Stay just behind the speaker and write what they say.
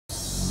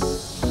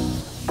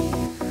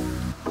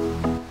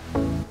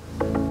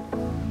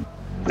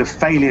The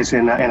failures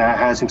in our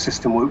housing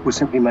system were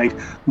simply made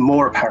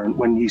more apparent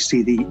when you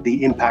see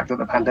the impact that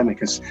the pandemic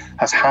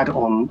has had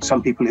on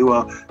some people who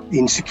are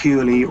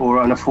insecurely or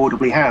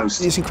unaffordably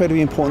housed. It's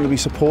incredibly important that we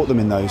support them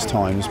in those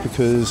times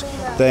because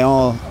they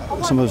are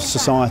some of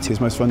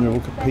society's most vulnerable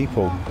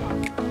people.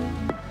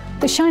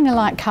 The Shine a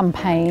Light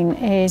campaign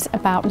is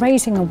about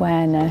raising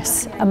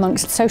awareness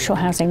amongst social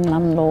housing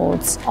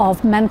landlords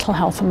of mental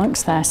health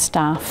amongst their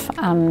staff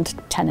and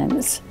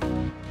tenants.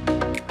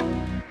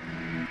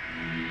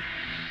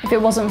 If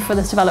it wasn't for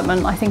this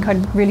development, I think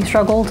I'd really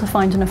struggle to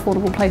find an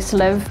affordable place to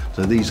live.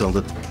 So these are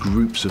the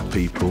groups of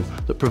people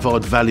that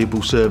provide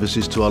valuable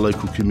services to our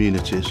local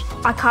communities.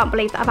 I can't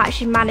believe that I've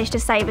actually managed to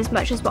save as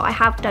much as what I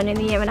have done in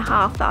the year and a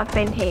half that I've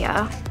been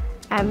here.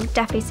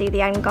 Definitely see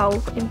the end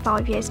goal in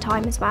 5 years'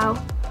 time as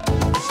well.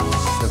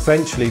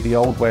 Eventually the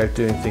old way of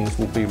doing things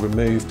will be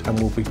removed and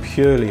we'll be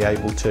purely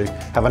able to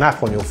have an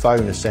app on your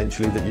phone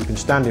essentially that you can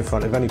stand in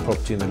front of any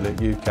property in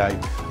the UK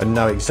and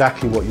know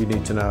exactly what you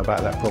need to know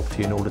about that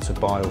property in order to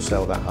buy or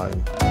sell that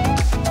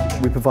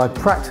home. We provide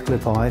practical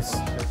advice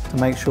to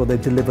make sure they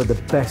deliver the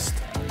best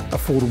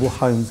affordable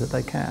homes that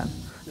they can.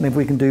 And if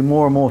we can do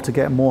more and more to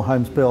get more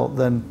homes built,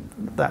 then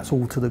that's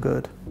all to the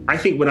good. I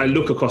think when I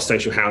look across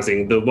social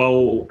housing, the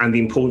role and the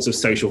importance of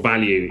social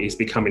value is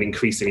becoming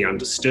increasingly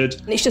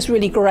understood. It's just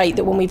really great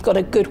that when we've got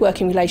a good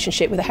working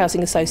relationship with a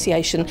housing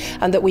association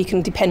and that we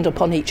can depend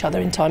upon each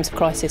other in times of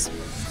crisis.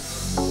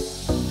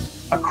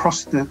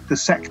 Across the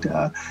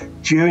sector,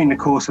 during the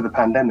course of the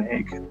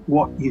pandemic,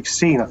 what you've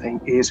seen, I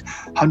think, is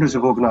hundreds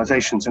of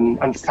organisations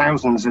and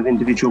thousands of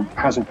individual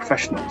housing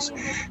professionals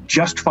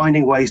just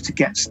finding ways to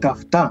get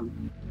stuff done.